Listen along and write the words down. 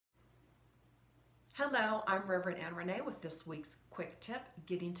Hello, I'm Reverend Anne Renee with this week's quick tip,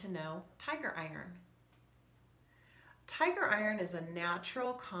 getting to know tiger iron. Tiger iron is a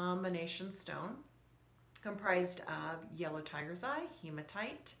natural combination stone comprised of yellow tiger's eye,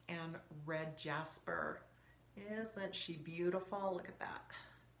 hematite, and red jasper. Isn't she beautiful? Look at that.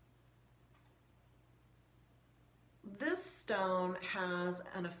 This stone has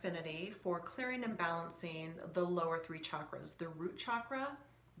an affinity for clearing and balancing the lower three chakras, the root chakra,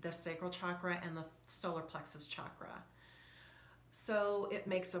 the sacral chakra, and the solar plexus chakra. So it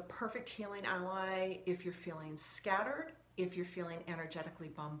makes a perfect healing ally if you're feeling scattered, if you're feeling energetically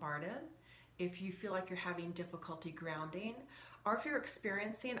bombarded, if you feel like you're having difficulty grounding, or if you're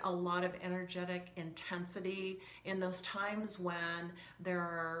experiencing a lot of energetic intensity in those times when there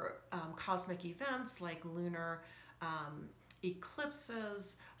are cosmic events like lunar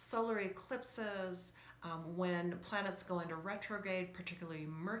eclipses, solar eclipses, when planets go into retrograde, particularly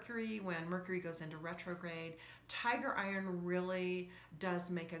Mercury, when Mercury goes into retrograde. Tiger iron really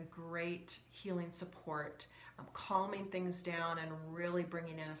does make a great healing support, calming things down and really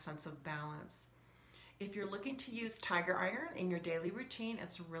bringing in a sense of balance. If you're looking to use tiger iron in your daily routine,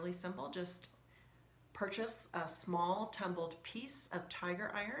 it's really simple. Just purchase a small tumbled piece of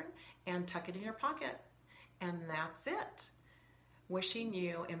tiger iron and tuck it in your pocket. And that's it. Wishing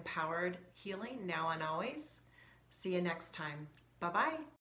you empowered healing now and always. See you next time. Bye-bye.